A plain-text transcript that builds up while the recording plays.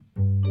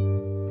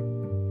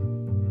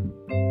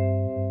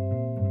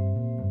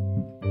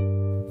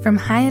From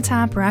high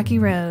atop Rocky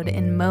Road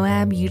in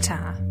Moab,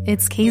 Utah,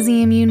 it's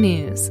KZMU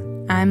News.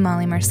 I'm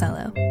Molly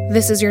Marcello.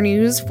 This is your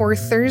news for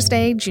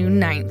Thursday, June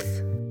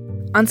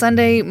 9th. On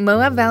Sunday,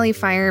 Moab Valley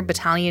Fire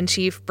Battalion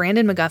Chief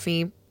Brandon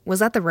McGuffey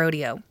was at the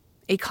rodeo.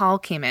 A call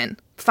came in.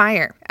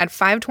 Fire at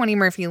 520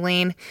 Murphy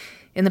Lane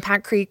in the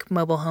Pack Creek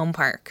Mobile Home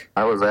Park.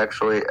 I was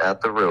actually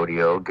at the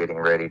rodeo getting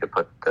ready to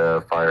put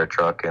the fire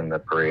truck in the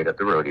parade at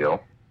the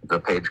rodeo. The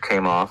page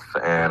came off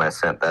and I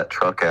sent that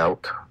truck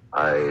out.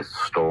 I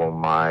stole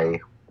my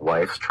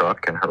wife's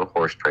truck and her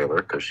horse trailer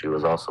because she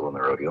was also in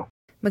the rodeo.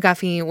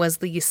 McGuffey was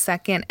the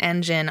second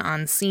engine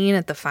on scene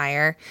at the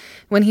fire.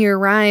 When he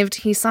arrived,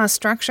 he saw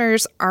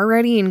structures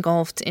already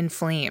engulfed in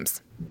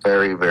flames.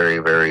 Very, very,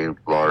 very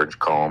large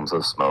columns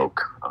of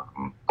smoke.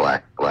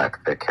 Black,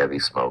 thick, heavy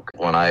smoke.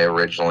 When I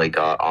originally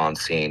got on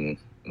scene,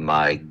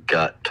 my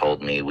gut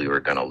told me we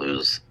were going to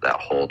lose that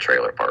whole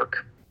trailer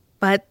park.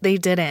 But they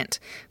didn't.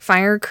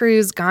 Fire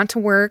crews got to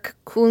work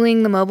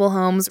cooling the mobile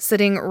homes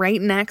sitting right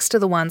next to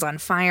the ones on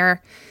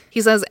fire.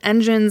 He says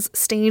engines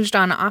staged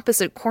on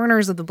opposite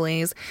corners of the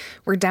blaze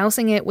were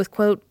dousing it with,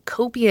 quote,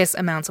 copious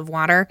amounts of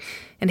water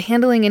and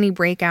handling any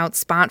breakout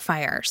spot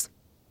fires.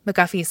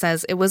 McGuffey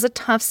says it was a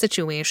tough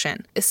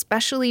situation,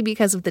 especially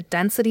because of the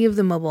density of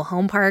the mobile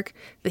home park,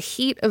 the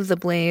heat of the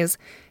blaze,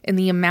 and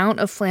the amount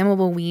of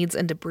flammable weeds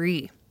and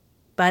debris.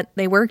 But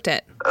they worked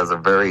it. As a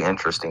very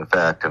interesting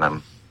fact, and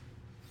I'm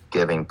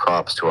giving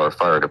props to our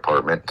fire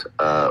department,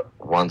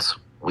 once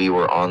we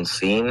were on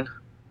scene,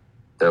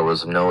 there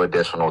was no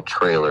additional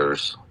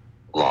trailers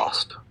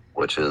lost,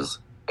 which is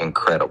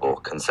incredible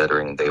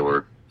considering they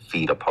were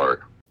feet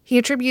apart. He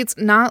attributes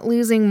not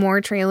losing more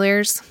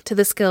trailers to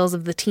the skills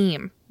of the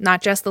team,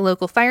 not just the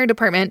local fire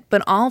department,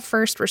 but all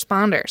first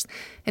responders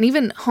and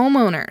even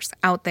homeowners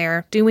out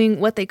there doing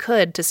what they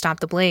could to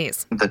stop the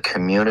blaze. The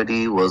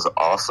community was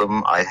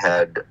awesome. I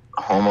had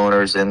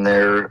homeowners in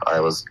there. I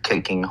was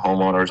kicking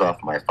homeowners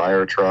off my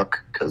fire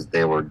truck because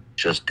they were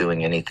just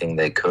doing anything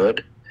they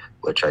could,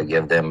 which I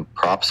give them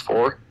props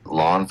for.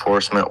 Law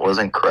enforcement was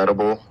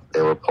incredible.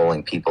 They were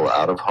pulling people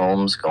out of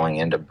homes, going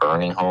into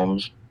burning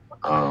homes.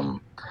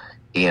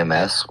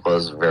 EMS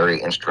was very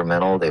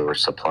instrumental. They were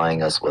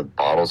supplying us with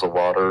bottles of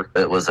water.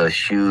 It was a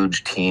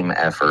huge team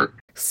effort.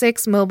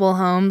 6 mobile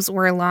homes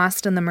were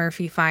lost in the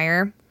Murphy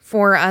fire.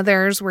 4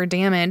 others were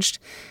damaged.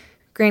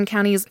 Grand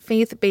County's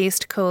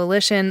faith-based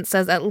coalition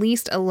says at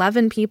least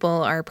 11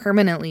 people are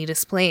permanently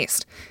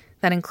displaced.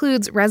 That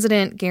includes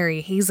resident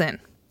Gary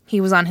Hazen.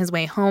 He was on his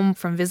way home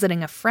from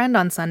visiting a friend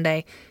on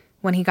Sunday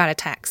when he got a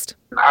text.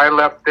 I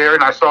left there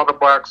and I saw the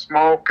black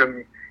smoke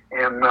and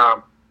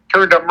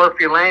turned up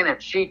Murphy Lane,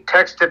 and she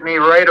texted me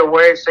right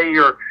away, say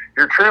your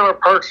trailer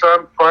park's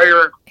on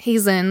fire.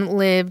 Hazen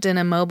lived in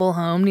a mobile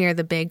home near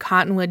the big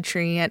cottonwood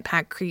tree at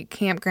Pack Creek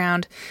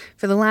Campground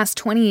for the last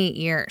 28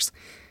 years.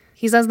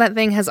 He says that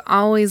thing has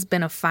always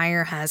been a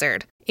fire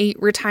hazard. A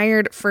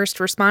retired first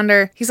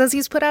responder, he says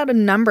he's put out a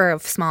number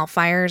of small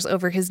fires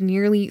over his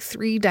nearly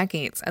 3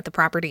 decades at the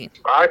property.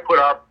 I put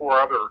out 4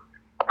 other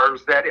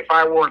fires that if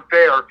I weren't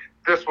there,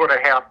 this would have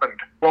happened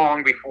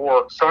long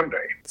before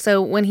Sunday.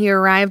 So when he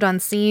arrived on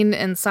scene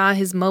and saw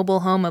his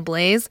mobile home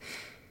ablaze,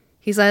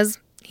 he says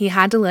he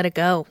had to let it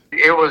go.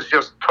 It was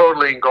just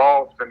totally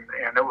engulfed,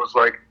 and it was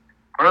like,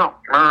 well,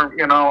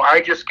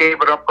 I just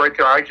gave it up right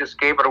there. I just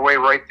gave it away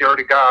right there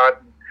to God.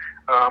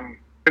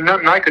 And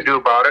nothing I could do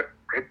about it.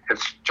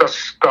 It's just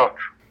stuff.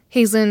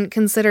 Hazen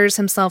considers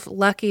himself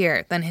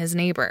luckier than his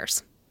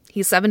neighbors.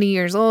 He's 70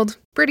 years old,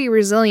 pretty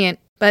resilient,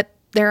 but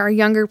there are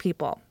younger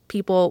people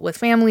with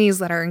families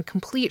that are in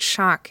complete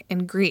shock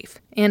and grief,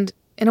 and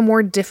in a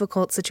more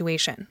difficult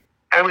situation.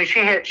 I mean,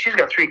 she's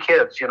got 3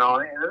 kids, and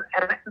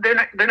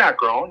they're not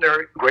grown.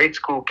 They're grade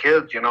school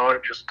kids,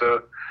 it's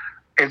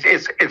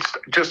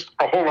just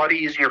a whole lot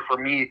easier for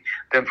me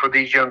than for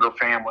these younger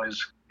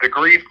families. The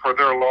grief for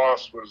their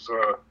loss was,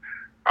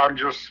 I'm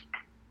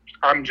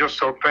just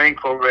so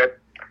thankful that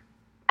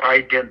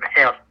I didn't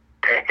have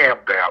to have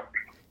that.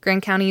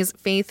 Grand County's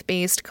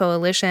faith-based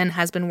coalition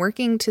has been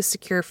working to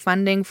secure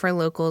funding for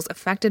locals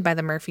affected by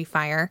the Murphy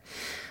fire.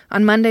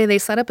 On Monday, they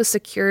set up a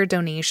secure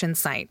donation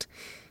site,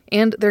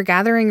 and they're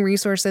gathering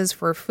resources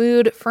for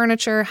food,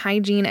 furniture,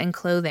 hygiene, and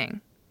clothing.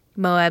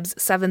 Moab's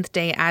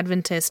Seventh-day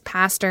Adventist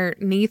pastor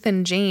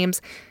Nathan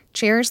James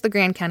chairs the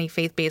Grand County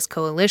faith-based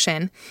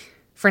coalition.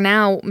 For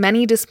now,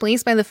 many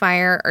displaced by the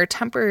fire are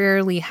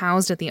temporarily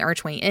housed at the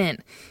Archway Inn,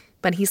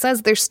 but he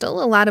says there's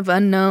still a lot of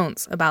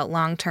unknowns about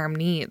long-term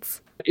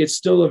needs. It's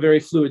still a very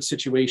fluid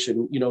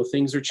situation.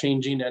 Things are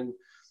changing and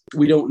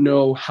we don't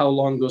know how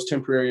long those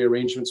temporary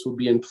arrangements will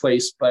be in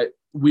place, but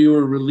we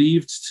were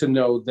relieved to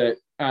know that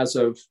as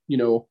of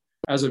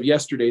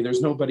yesterday,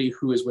 there's nobody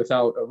who is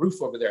without a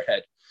roof over their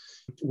head.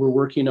 We're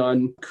working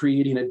on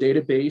creating a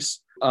database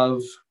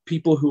of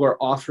people who are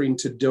offering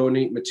to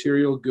donate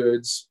material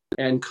goods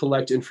and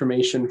collect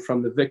information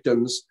from the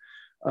victims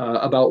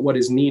about what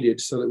is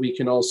needed so that we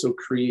can also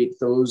create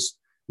those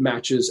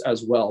matches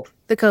as well.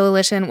 The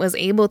coalition was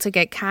able to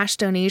get cash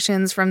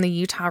donations from the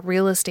Utah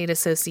Real Estate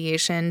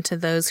Association to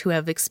those who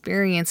have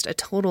experienced a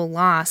total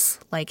loss,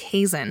 like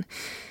Hazen.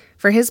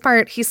 For his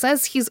part, he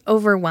says he's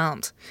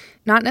overwhelmed,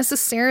 not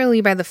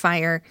necessarily by the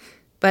fire,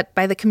 but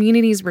by the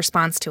community's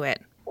response to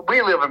it.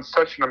 We live in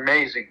such an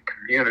amazing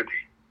community.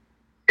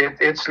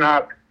 It's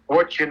not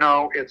what you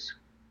know, it's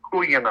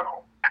who you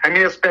know. I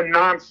mean, it's been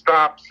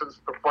nonstop since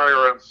the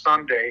fire on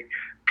Sunday.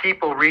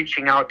 People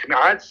reaching out to me.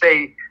 I'd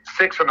say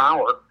 6 an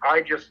hour.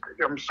 I just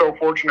am so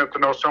fortunate to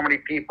know so many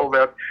people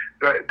that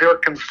their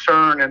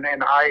concern, and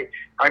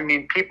I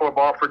mean, people have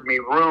offered me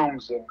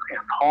rooms and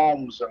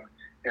homes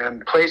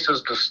and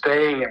places to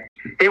stay, and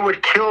it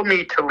would kill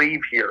me to leave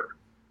here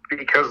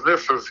because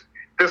this is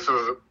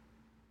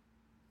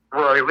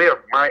where I live,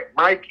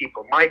 my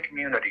people, my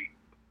community.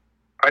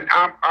 And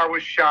I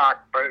was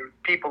shocked by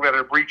people that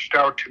have reached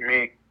out to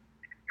me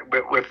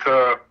with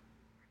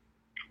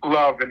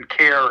love and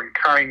care and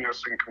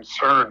kindness and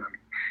concern.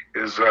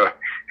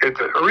 It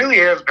really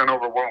has been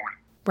overwhelming.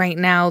 Right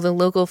now, the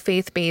local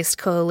faith-based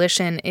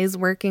coalition is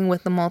working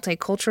with the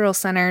Multicultural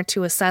Center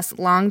to assess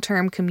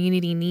long-term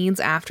community needs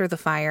after the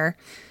fire.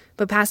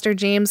 But Pastor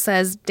James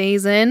says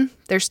days in,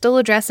 they're still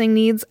addressing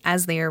needs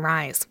as they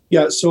arise.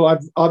 Yeah, so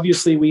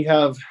obviously we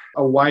have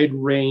a wide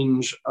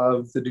range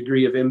of the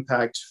degree of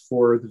impact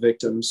for the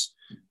victims.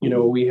 You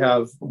know, we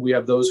have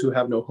those who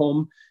have no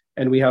home,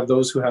 and we have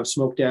those who have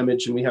smoke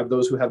damage, and we have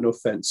those who have no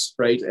fence,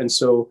 right? And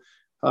so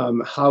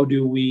how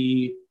do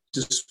we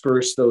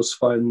disperse those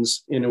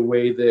funds in a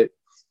way that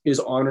is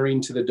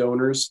honoring to the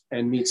donors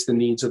and meets the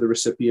needs of the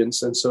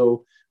recipients? And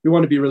so we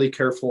want to be really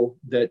careful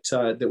that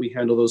we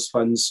handle those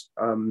funds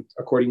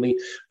accordingly.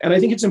 And I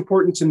think it's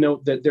important to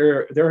note that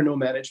there are no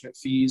management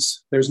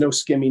fees. There's no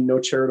skimming, no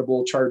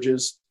charitable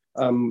charges.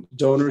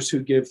 Donors who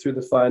give through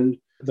the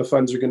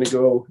funds are going to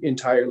go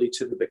entirely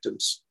to the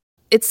victims.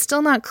 It's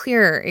still not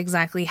clear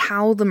exactly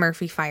how the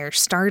Murphy Fire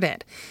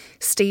started.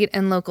 State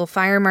and local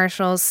fire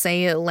marshals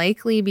say it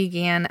likely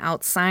began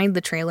outside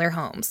the trailer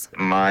homes.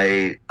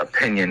 My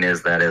opinion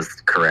is that is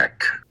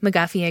correct.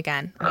 McGuffey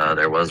again.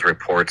 There was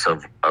reports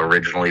of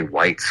originally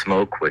white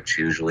smoke, which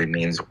usually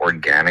means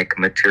organic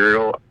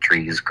material,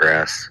 trees,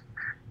 grass,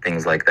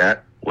 things like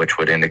that, which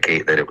would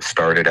indicate that it was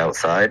started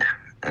outside.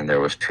 And there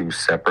was 2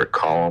 separate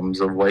columns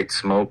of white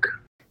smoke.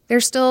 They're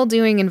still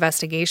doing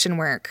investigation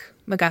work.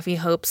 McGuffey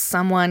hopes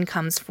someone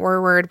comes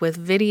forward with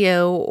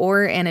video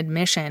or an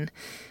admission.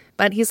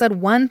 But he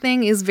said one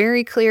thing is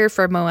very clear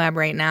for Moab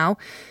right now: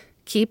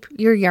 keep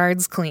your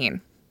yards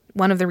clean.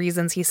 One of the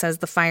reasons he says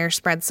the fire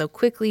spread so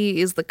quickly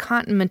is the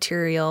cotton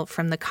material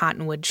from the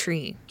cottonwood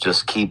tree.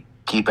 Just keep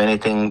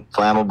anything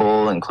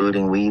flammable,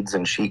 including weeds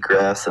and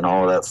sheetgrass and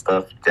all of that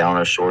stuff, down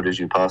as short as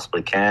you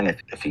possibly can.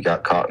 If you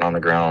got cotton on the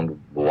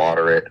ground,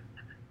 water it,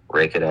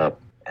 rake it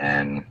up,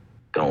 and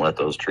don't let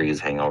those trees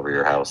hang over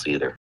your house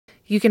either.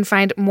 You can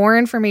find more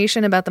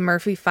information about the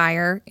Murphy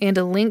Fire and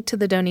a link to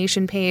the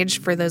donation page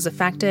for those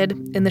affected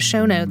in the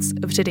show notes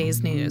of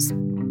today's news.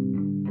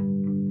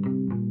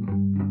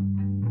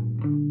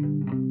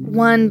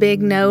 One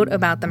big note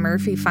about the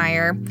Murphy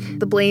Fire: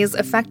 the blaze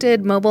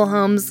affected mobile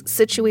homes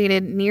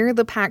situated near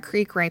the Pat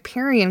Creek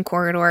riparian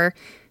corridor,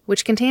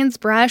 which contains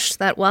brush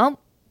that,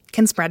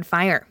 can spread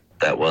fire.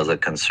 That was a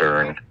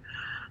concern.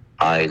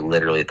 I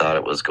literally thought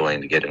it was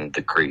going to get into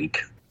the creek.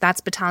 That's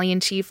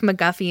Battalion Chief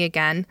McGuffey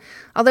again.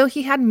 Although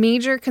he had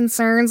major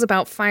concerns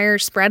about fire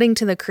spreading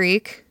to the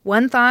creek,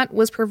 one thought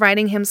was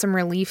providing him some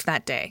relief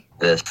that day.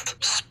 This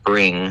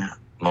spring,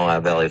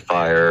 Moab Valley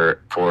Fire,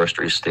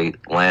 Forestry State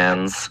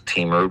Lands,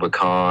 Team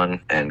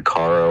Rubicon, and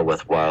Caro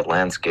with Wild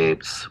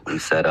Landscapes, we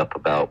set up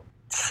about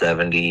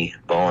 70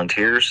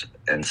 volunteers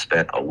and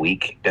spent a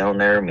week down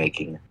there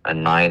making a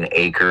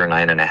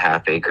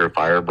 9.5 acre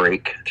fire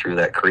break through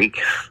that creek.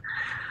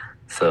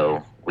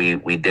 So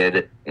we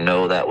did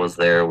know that was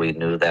there. We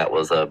knew that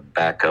was a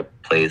backup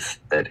place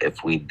that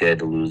if we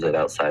did lose it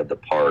outside the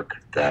park,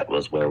 that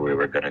was where we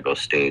were going to go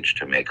stage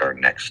to make our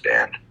next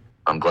stand.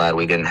 I'm glad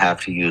we didn't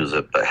have to use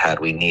it, but had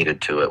we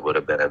needed to, it would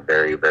have been a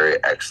very, very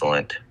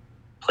excellent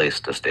place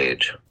to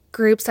stage.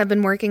 Groups have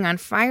been working on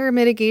fire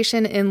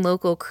mitigation in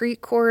local creek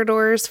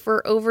corridors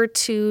for over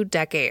 2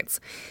 decades.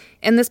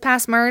 And this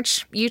past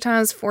March,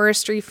 Utah's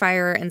Forestry,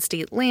 Fire, and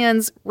State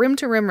Lands, Rim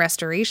to Rim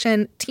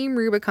Restoration, Team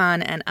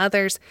Rubicon, and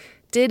others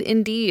did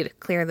indeed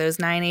clear those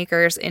 9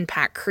 acres in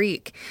Pat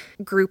Creek.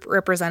 Group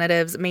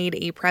representatives made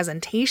a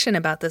presentation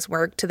about this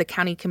work to the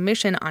County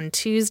Commission on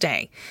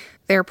Tuesday.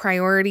 Their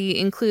priority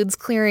includes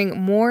clearing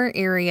more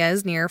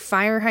areas near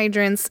fire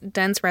hydrants,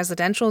 dense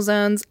residential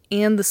zones,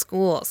 and the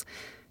schools.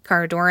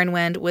 Cara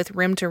Dorenwind with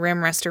Rim to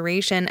Rim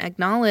Restoration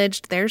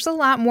acknowledged there's a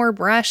lot more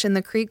brush in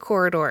the creek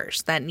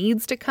corridors that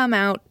needs to come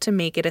out to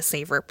make it a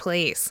safer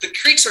place. The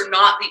creeks are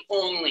not the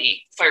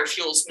only fire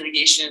fuels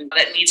mitigation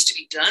that needs to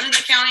be done in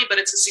the county, but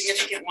it's a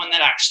significant one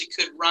that actually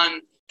could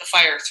run the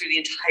fire through the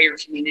entire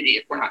community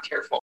if we're not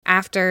careful.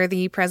 After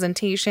the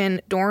presentation,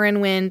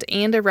 Dorenwind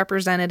and a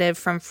representative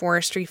from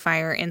Forestry,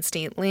 Fire, and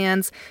State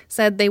Lands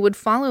said they would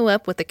follow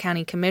up with the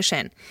County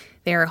Commission.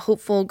 They are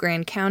hopeful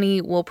Grand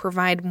County will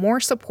provide more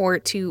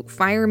support to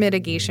fire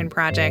mitigation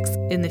projects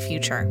in the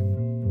future.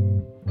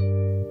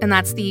 And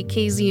that's the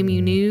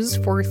KZMU News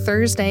for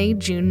Thursday,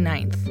 June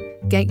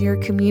 9th. Get your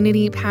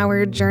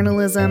community-powered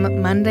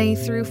journalism Monday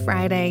through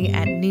Friday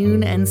at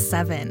noon and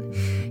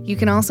 7. You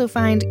can also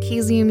find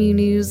KZMU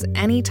News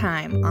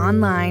anytime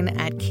online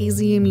at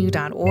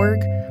kzmu.org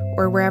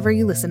or wherever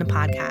you listen to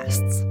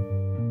podcasts.